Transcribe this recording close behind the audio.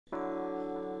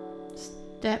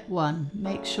Step 1.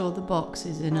 Make sure the box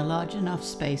is in a large enough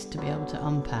space to be able to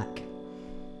unpack.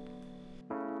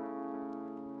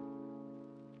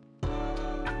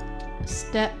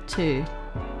 Step 2.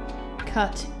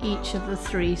 Cut each of the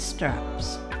 3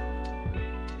 straps.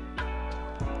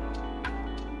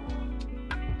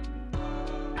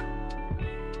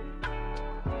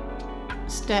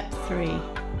 Step 3.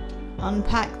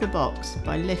 Unpack the box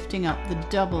by lifting up the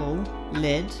double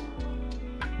lid.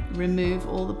 Remove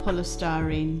all the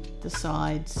polystyrene, the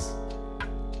sides,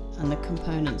 and the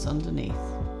components underneath.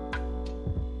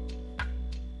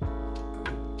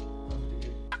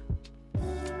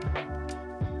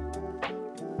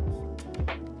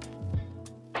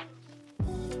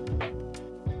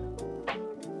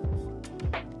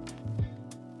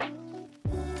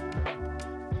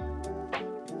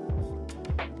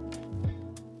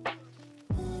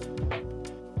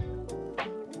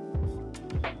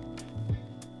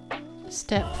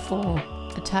 Step 4.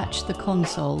 Attach the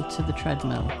console to the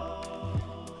treadmill.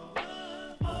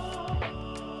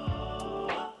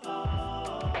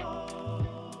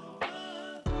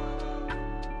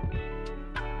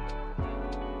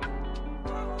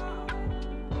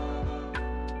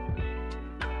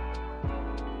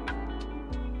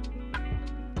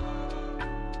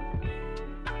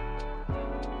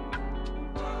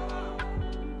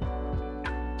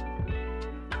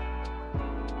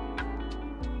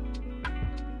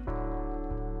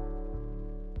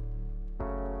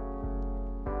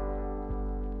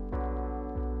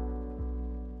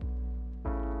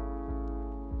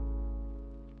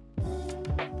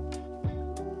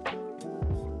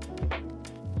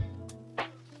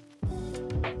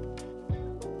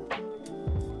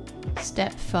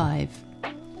 Step 5.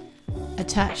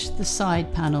 Attach the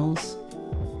side panels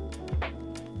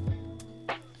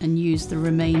and use the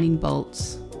remaining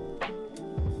bolts.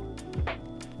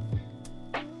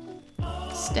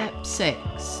 Step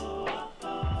 6.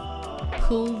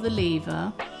 Pull the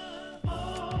lever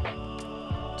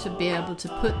to be able to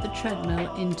put the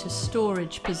treadmill into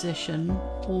storage position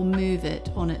or move it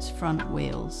on its front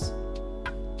wheels.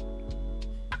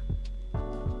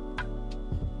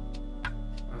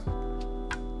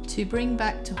 To bring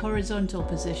back to horizontal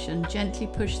position, gently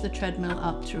push the treadmill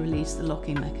up to release the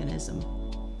locking mechanism.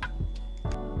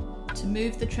 To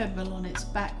move the treadmill on its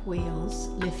back wheels,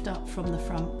 lift up from the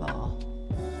front bar.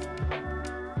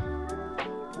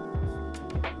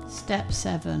 Step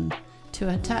 7. To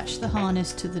attach the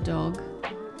harness to the dog,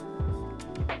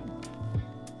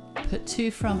 put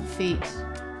 2 front feet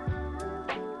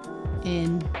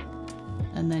in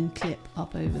and then clip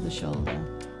up over the shoulder.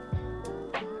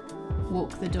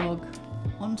 Walk the dog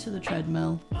onto the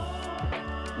treadmill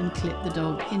and clip the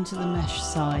dog into the mesh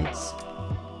sides